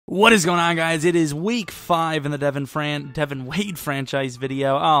What is going on, guys? It is week 5 in the Devin Wade franchise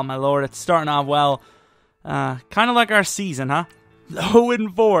video. Oh my lord, it's starting off well. Kind of like our season, huh?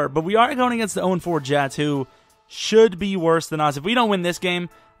 0-4, but we are going against the 0-4 Jets, who should be worse than us. If we don't win this game,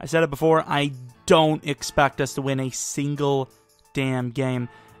 I said it before, I don't expect us to win a single damn game.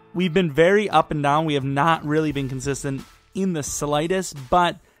 We've been very up and down. We have not really been consistent in the slightest,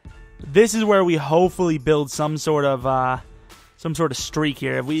 but this is where we hopefully build some sort of streak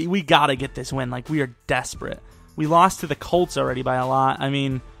here. We gotta get this win. Like, we are desperate. We lost to the Colts already by a lot. I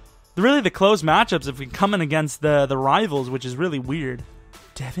mean, really the close matchups if we come in against the rivals, which is really weird.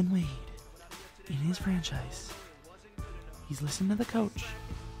 Devin Wade in his franchise. He's listening to the coach.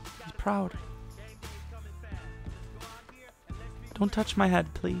 He's proud. Don't touch my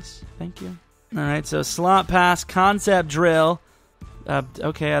head, please. Thank you. All right, so slot pass, concept drill.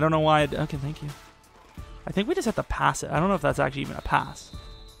 Okay, I don't know why. Okay, thank you. I think we just have to pass it. I don't know if that's actually even a pass.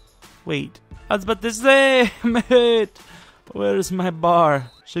 Wait. I was about to say, mate, where's my bar?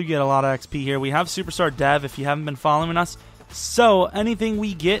 Should get a lot of XP here. We have Superstar Dev if you haven't been following us. So anything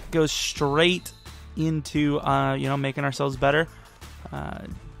we get goes straight into, making ourselves better.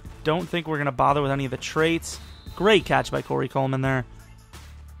 Don't think we're going to bother with any of the traits. Great catch by Corey Coleman there.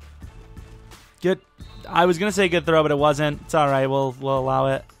 Good. I was going to say good throw, but it wasn't. It's all right. We'll allow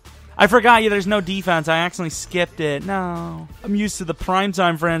it. I forgot there's no defense. I accidentally skipped it. No. I'm used to the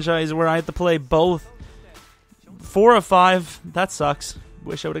primetime franchise where I have to play both. 4 of 5. That sucks.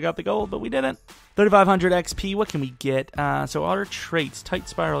 Wish I would have got the gold, but we didn't. 3,500 XP. What can we get? So other traits. Tight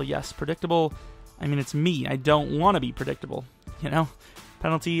spiral, yes. Predictable. I mean, it's me. I don't want to be predictable.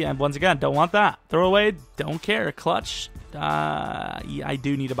 Penalty, and once again, don't want that. Throw away, don't care. Clutch. Yeah, I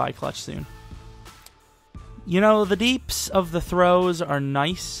do need to buy clutch soon. The deeps of the throws are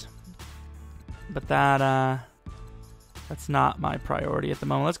nice. But that's not my priority at the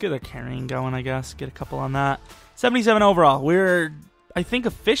moment. Let's get a carrying going, I guess. Get a couple on that. 77 overall. We're, I think,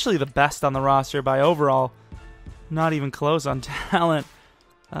 officially the best on the roster by overall. Not even close on talent.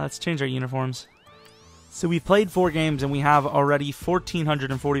 Let's change our uniforms. So we've played 4 games, and we have already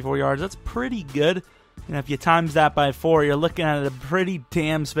 1,444 yards. That's pretty good. If you times that by 4, you're looking at a pretty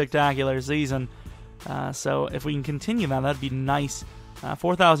damn spectacular season. So if we can continue that, that'd be nice.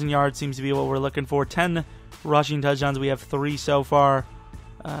 4,000 yards seems to be what we're looking for. 10 rushing touchdowns. We have 3 so far.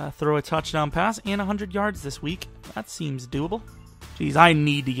 Throw a touchdown pass and 100 yards this week. That seems doable. Jeez, I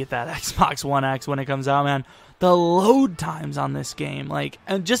need to get that Xbox One X when it comes out, man. The load times on this game,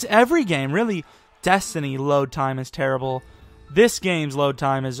 and just every game, really. Destiny load time is terrible. This game's load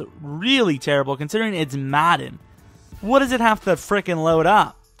time is really terrible considering it's Madden. What does it have to frickin' load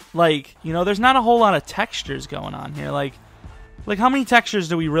up? There's not a whole lot of textures going on here. Like how many textures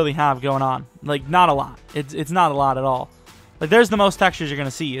do we really have going on? Not a lot. It's not a lot at all. There's the most textures you're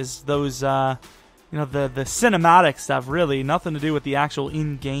gonna see is those, the cinematic stuff. Really, nothing to do with the actual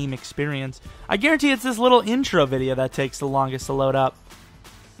in-game experience. I guarantee it's this little intro video that takes the longest to load up.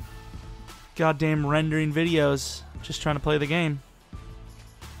 Goddamn rendering videos. Just trying to play the game.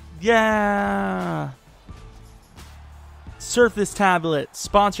 Yeah. Surface tablet,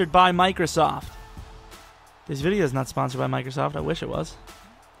 sponsored by Microsoft. This video is not sponsored by Microsoft. I wish it was.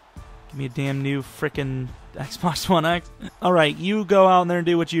 Give me a damn new frickin' Xbox One X. Alright, you go out there and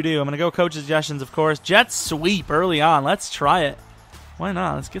do what you do. I'm going to go coach suggestions, of course. Jet sweep early on. Let's try it. Why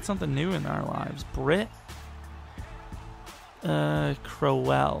not? Let's get something new in our lives. Brit?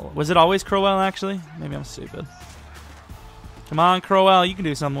 Crowell. Was it always Crowell, actually? Maybe I'm stupid. Come on, Crowell. You can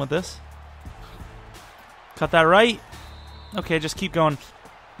do something with this. Cut that right. Okay, just keep going.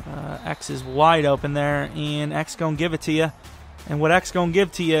 X is wide open there, and X gonna give it to you. And what X gonna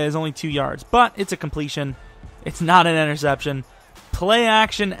give to you is only 2 yards. But it's a completion. It's not an interception. Play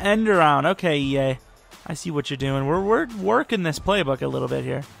action end around. Okay, EA. I see what you're doing. We're working this playbook a little bit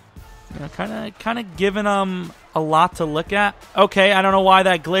here. Kind of giving them a lot to look at. Okay, I don't know why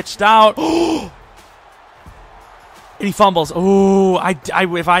that glitched out. And he fumbles. Ooh,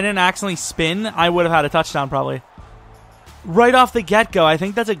 if I didn't accidentally spin, I would have had a touchdown probably. Right off the get-go, I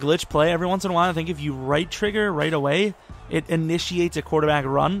think that's a glitch play. Every once in a while, I think if you right trigger right away, it initiates a quarterback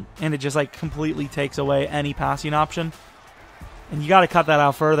run, and it just completely takes away any passing option. And you got to cut that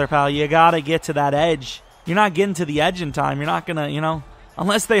out further, pal. You got to get to that edge. You're not getting to the edge in time. You're not going to,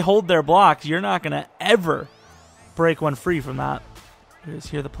 unless they hold their blocks, you're not going to ever break one free from that. You just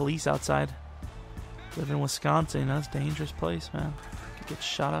hear the police outside. Live in Wisconsin. That's a dangerous place, man. Could get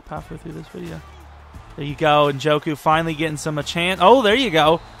shot up halfway through this video. There you go. And Njoku finally getting a chance. Oh, there you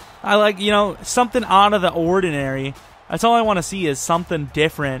go. I like, something out of the ordinary. That's all I want to see is something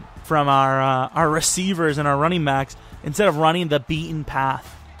different from our receivers and our running backs instead of running the beaten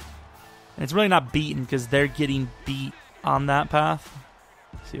path. And it's really not beaten because they're getting beat on that path.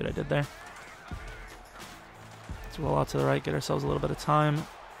 See what I did there? Let's roll out to the right, get ourselves a little bit of time.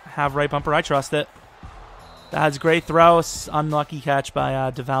 Have right bumper. I trust it. That's great throw. Unlucky catch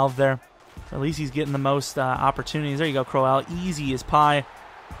by DeValve there. At least he's getting the most opportunities. There you go, Crowell. Easy as pie.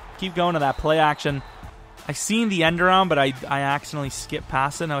 Keep going to that play action. I seen the end around, but I accidentally skipped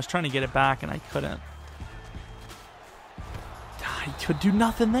past it, and I was trying to get it back, and I couldn't. I could do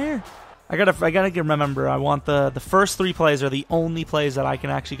nothing there. I gotta remember, I want the first 3 plays are the only plays that I can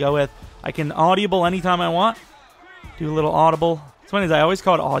actually go with. I can audible anytime I want. Do a little audible. It's funny, I always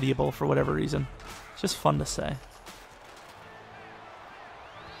call it audible for whatever reason. It's just fun to say.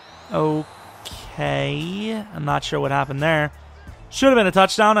 Okay. I'm not sure what happened there. Should have been a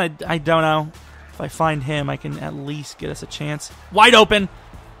touchdown. I don't know. If I find him, I can at least get us a chance. Wide open.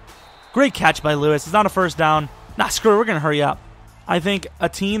 Great catch by Lewis. It's not a first down. Nah, screw it. We're going to hurry up. I think a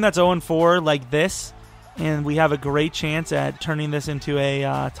team that's 0-4 like this, and we have a great chance at turning this into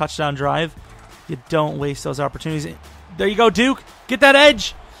a touchdown drive, you don't waste those opportunities. There you go, Duke. Get that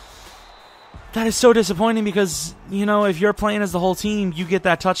edge. That is so disappointing because, you know, if you're playing as the whole team, you get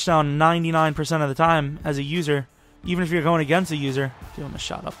that touchdown 99% of the time as a user. Even if you're going against a user. Give him a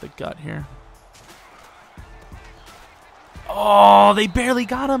shot up the gut here. Oh, they barely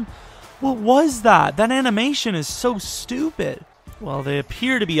got him. What was that? That animation is so stupid. Well, they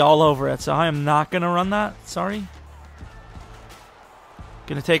appear to be all over it, so I am not going to run that. Sorry.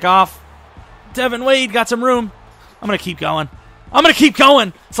 Going to take off. Devin Wade got some room. I'm going to keep going. I'm going to keep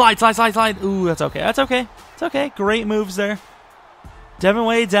going. Slide, slide, slide, slide. Ooh, that's okay. That's okay. It's okay. Great moves there. Devin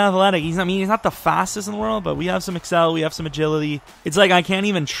Wade's athletic. He's not the fastest in the world, but we have some excel. We have some agility. It's like I can't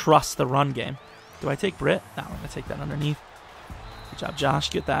even trust the run game. Do I take Britt? No, I'm going to take that underneath. Good job, Josh.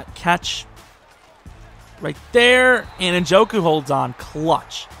 Get that catch. Right there. And Njoku holds on.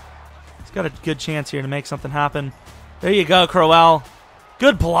 Clutch. He's got a good chance here to make something happen. There you go, Crowell.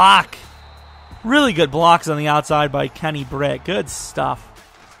 Good block. Really good blocks on the outside by Kenny Britt. Good stuff.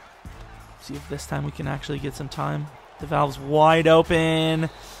 See if this time we can actually get some time. The valve's wide open.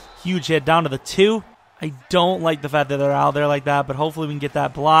 Huge hit down to the 2. I don't like the fact that they're out there like that, but hopefully we can get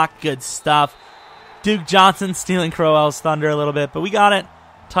that block. Good stuff. Duke Johnson stealing Crowell's thunder a little bit, but we got it.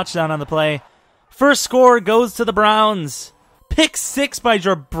 Touchdown on the play. First score goes to the Browns. Pick 6 by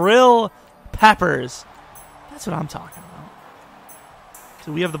Jabril Peppers. That's what I'm talking about.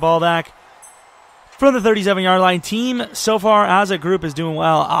 So we have the ball back from the 37-yard line. Team, so far as a group, is doing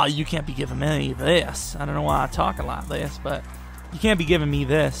well. Oh, you can't be giving me this. I don't know why I talk a lot this, but you can't be giving me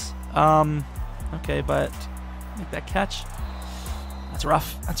this. Okay, but make that catch. That's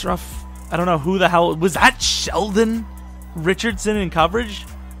rough. That's rough. I don't know who the hell... Was that Sheldon Richardson in coverage?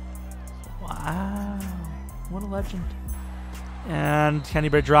 Wow. What a legend. And Kenny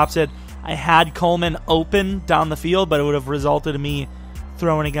Britt drops it. I had Coleman open down the field, but it would have resulted in me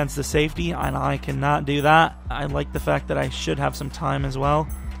throwing against the safety, and I cannot do that. I like the fact that I should have some time as well.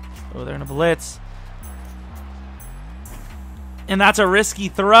 Oh, they're in a blitz. And that's a risky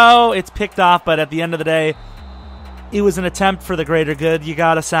throw. It's picked off, but at the end of the day, it was an attempt for the greater good. You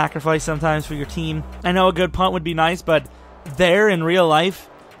got to sacrifice sometimes for your team. I know a good punt would be nice, but there in real life,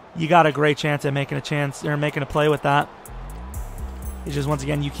 you got a great chance at making a play with that. It's just, once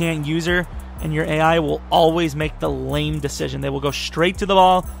again, you can't user, and your AI will always make the lame decision. They will go straight to the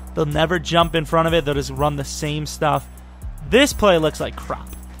ball. They'll never jump in front of it. They'll just run the same stuff. This play looks like crap.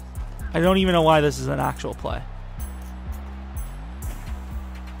 I don't even know why this is an actual play.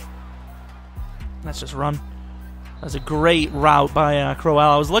 Let's just run. That's a great route by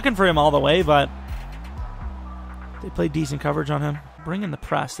Crowell. I was looking for him all the way, but they played decent coverage on him. Bring in the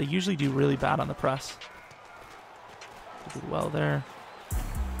press. They usually do really bad on the press. They did well there.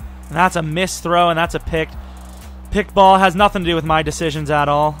 And that's a missed throw, and that's a picked. Picked ball has nothing to do with my decisions at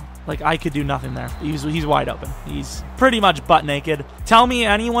all. Like, I could do nothing there. He's wide open. He's pretty much butt naked. Tell me,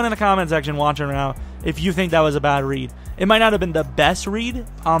 anyone in the comment section watching right now, if you think that was a bad read. It might not have been the best read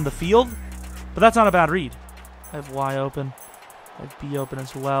on the field, but that's not a bad read. I have Y open. I have B open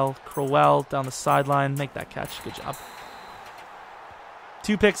as well. Crowell down the sideline. Make that catch. Good job.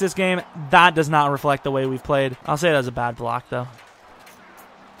 2 picks this game. That does not reflect the way we've played. I'll say that was a bad block, though.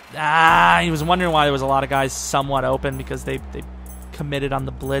 He was wondering why there was a lot of guys somewhat open because they committed on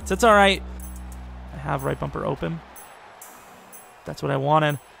the blitz. It's all right. I have right bumper open. That's what I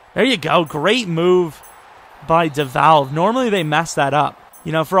wanted. There you go. Great move by DeValve. Normally they mess that up.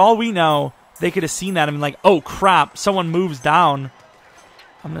 You know, for all we know, they could have seen that and been like, oh, crap, someone moves down.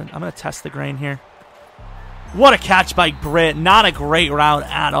 I'm gonna test the grain here. What a catch by Britt. Not a great route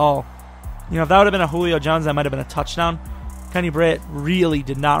at all. You know, if that would have been a Julio Jones, that might have been a touchdown. Kenny Britt really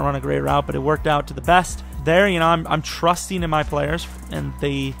did not run a great route, but it worked out to the best. There, you know, I'm trusting in my players, and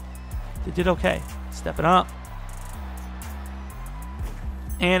they did okay. Stepping up.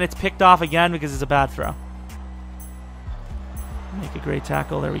 And it's picked off again because it's a bad throw. Make a great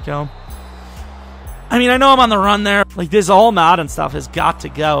tackle. There we go. I mean, I know I'm on the run there. Like, this all Madden stuff has got to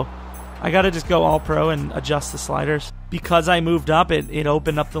go. I got to just go all pro and adjust the sliders. Because I moved up, it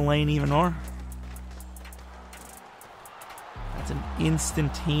opened up the lane even more. That's an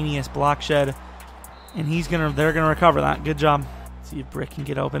instantaneous block shed. And they're gonna recover that. Good job. Let's see if Britt can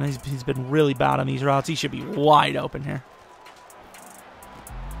get open. He's been really bad on these routes. He should be wide open here.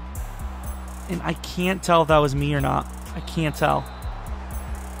 And I can't tell if that was me or not. I can't tell.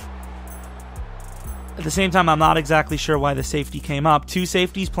 At the same time, I'm not exactly sure why the safety came up. 2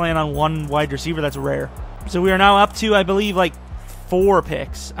 safeties playing on 1 wide receiver. That's rare. So we are now up to, I believe, like 4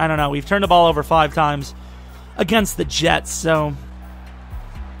 picks. I don't know. We've turned the ball over 5 times against the Jets, so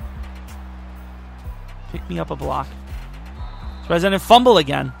pick me up a block. Surprised I didn't fumble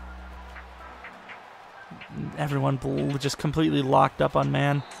again. Everyone just completely locked up on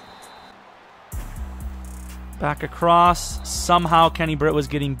man. Back across. Somehow Kenny Britt was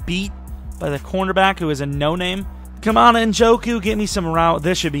getting beat by the cornerback, who is a no-name. Come on, Njoku, get me some route.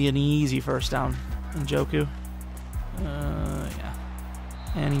 This should be an easy first down. Njoku. Yeah.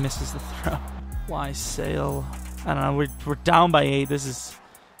 And he misses the throw. Why sail? I don't know. We're down by 8. This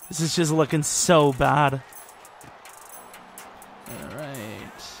is just looking so bad. All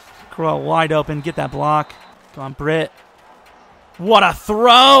right. Crowell wide open. Get that block. Go on, Britt. What a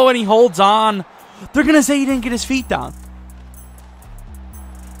throw! And he holds on. They're going to say he didn't get his feet down.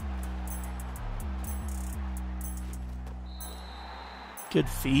 Good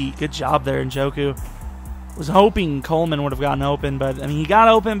feet. Good job there, Njoku. Was hoping Coleman would have gotten open, but I mean, he got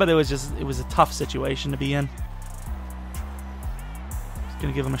open, but it was a tough situation to be in. Just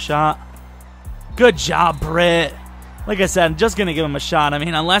gonna give him a shot. Good job, Britt. Like I said, I'm just gonna give him a shot. I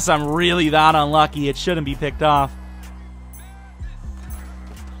mean, unless I'm really that unlucky, it shouldn't be picked off.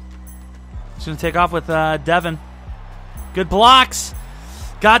 Just gonna take off with Devin. Good blocks.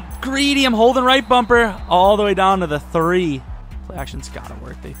 Got greedy. I'm holding right bumper all the way down to the 3. Play action's gotta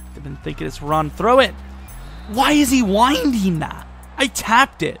work. They've been thinking it's run. Throw it. Why is he winding that? I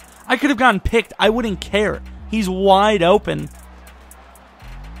tapped it. I could have gotten picked. I wouldn't care. He's wide open.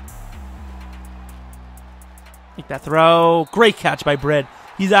 Make that throw. Great catch by Britt.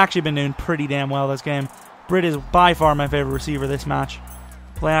 He's actually been doing pretty damn well this game. Britt is by far my favorite receiver this match.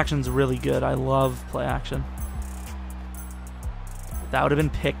 Play action's really good. I love play action. That would have been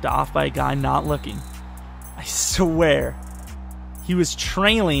picked off by a guy not looking. I swear. He was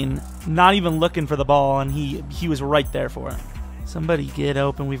trailing, not even looking for the ball, and he was right there for it. Somebody get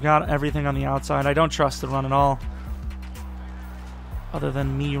open. We've got everything on the outside. I don't trust the run at all. Other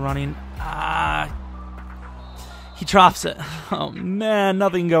than me running. He drops it. Oh, man.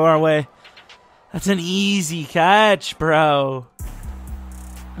 Nothing can go our way. That's an easy catch, bro.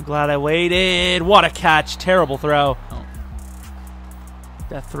 I'm glad I waited. What a catch. Terrible throw. Oh.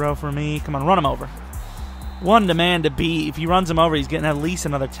 That throw for me. Come on, run him over. One demand to beat. If he runs him over, he's getting at least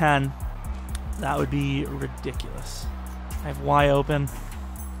another 10. That would be ridiculous. I have Y open.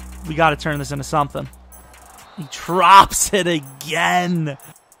 We got to turn this into something. He drops it again.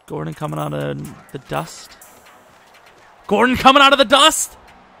 Gordon coming out of the dust. Gordon coming out of the dust.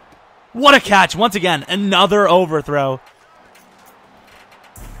 What a catch. Once again, another overthrow.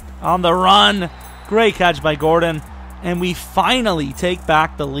 On the run. Great catch by Gordon. And we finally take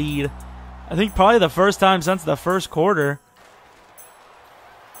back the lead. I think probably the first time since the first quarter.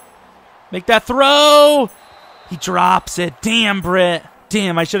 Make that throw. He drops it. Damn, Britt.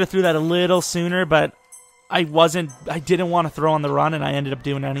 Damn, I should have threw that a little sooner, but I didn't want to throw on the run, and I ended up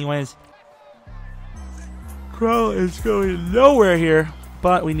doing it anyways. Crow is going nowhere here,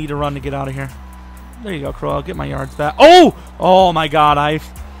 but we need a run to get out of here. There you go, Crowell. Get my yards back. Oh! Oh, my God.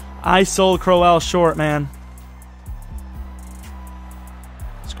 I sold Crowell short, man.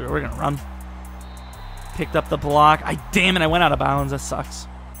 Screw it. We're going to run. Picked up the block. Damn it, I went out of bounds. That sucks.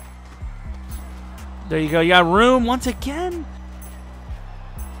 There you go. You got room once again.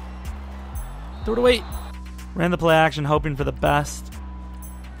 Throw it away. Ran the play action, hoping for the best.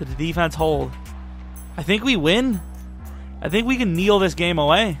 Did the defense hold? I think we win. I think we can kneel this game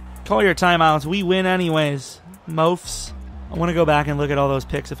away. Call your timeouts. We win anyways. Mofs. I want to go back and look at all those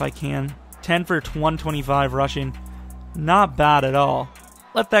picks if I can. 10 for 125 rushing. Not bad at all.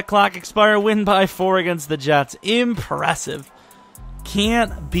 Let that clock expire. Win by 4 against the Jets. Impressive.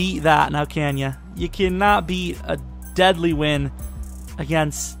 Can't beat that now, can you? You cannot beat a deadly win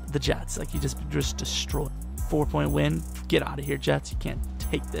against the Jets. Like, you just destroyed. 4-point win. Get out of here, Jets. You can't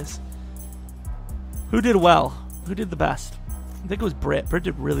take this. Who did well? Who did the best? I think it was Britt. Britt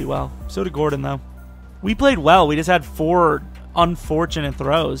did really well. So did Gordon, though. We played well. We just had 4 unfortunate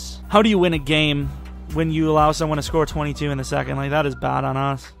throws. How do you win a game when you allow someone to score 22 in the second? Like, that is bad on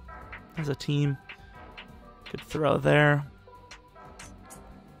us as a team. Good throw there.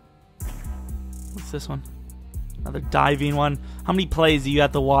 What's this one? Another diving one. How many plays do you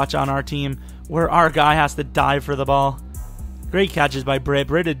have to watch on our team where our guy has to dive for the ball? Great catches by Britt.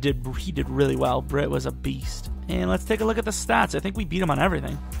 Britt did really well. Britt was a beast. And let's take a look at the stats. I think we beat him on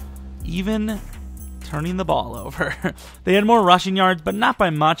everything. Even turning the ball over. They had more rushing yards, but not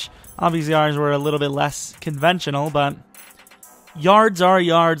by much. Obviously, ours were a little bit less conventional, but yards are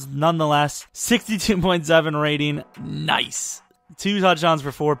yards nonetheless. 62.7 rating. Nice. 2 touchdowns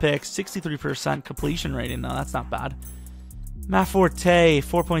for 4 picks. 63% completion rating, though. That's not bad. Matt Forte,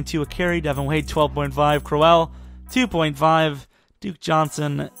 4.2 a carry. Devin Wade, 12.5. Crowell, 2.5. Duke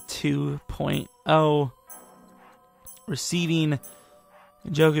Johnson, 2.0. Receiving,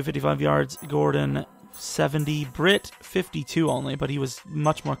 Njoku, 55 yards. Gordon, 70. Britt, 52 only, but he was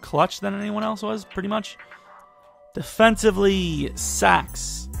much more clutch than anyone else was, pretty much. Defensively,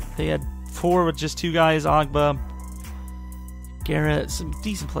 sacks. They had 4 with just 2 guys. Agba, Garrett, some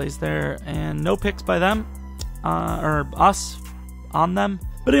decent plays there, and no picks by them, or us, on them.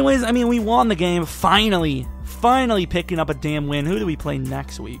 But anyways, I mean, we won the game, finally picking up a damn win. Who do we play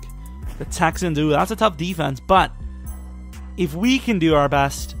next week? The Texans. Ooh, that's a tough defense, but if we can do our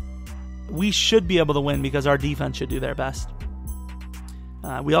best, we should be able to win because our defense should do their best.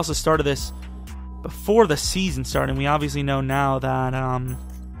 We also started this before the season started, and we obviously know now that,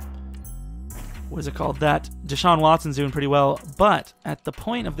 what is it called? That Deshaun Watson's doing pretty well, but at the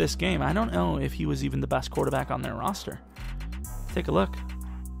point of this game, I don't know if he was even the best quarterback on their roster. Take a look.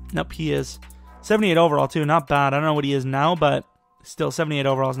 Nope, he is. 78 overall, too. Not bad. I don't know what he is now, but still 78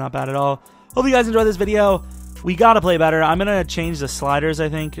 overall is not bad at all. Hope you guys enjoyed this video. We got to play better. I'm going to change the sliders, I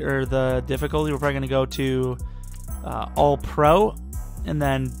think, or the difficulty. We're probably going to go to All-Pro and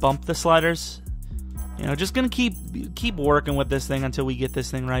then bump the sliders. You know, just going to keep working with this thing until we get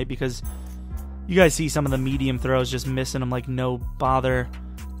this thing right, because you guys see some of the medium throws just missing them like no bother.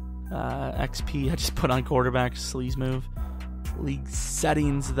 XP, I just put on quarterback, sleaze move. League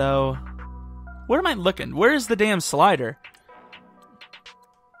settings, though. Where am I looking? Where is the damn slider?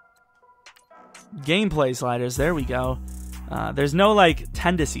 Gameplay sliders, there we go. There's no, like,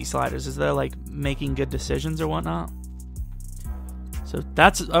 tendency sliders. Is there, like, making good decisions or whatnot? So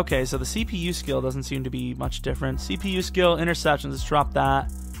that's, okay, so the CPU skill doesn't seem to be much different. CPU skill, interceptions, let's drop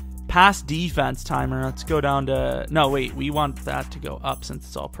that. Pass defense timer, let's go down to, no, wait, we want that to go up since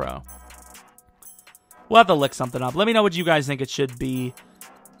it's all pro. We'll have to look something up. Let me know what you guys think it should be,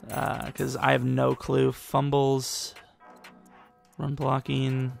 because I have no clue. Fumbles, run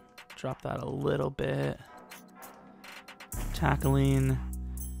blocking, drop that a little bit. Tackling.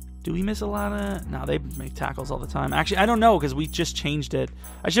 Do we miss a lot of... No, they make tackles all the time. Actually, I don't know, because we just changed it.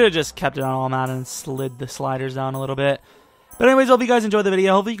 I should have just kept it on all Madden and slid the sliders down a little bit. But anyways, hope you guys enjoyed the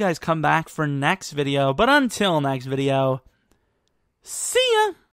video. Hopefully you guys come back for next video. But until next video, see ya!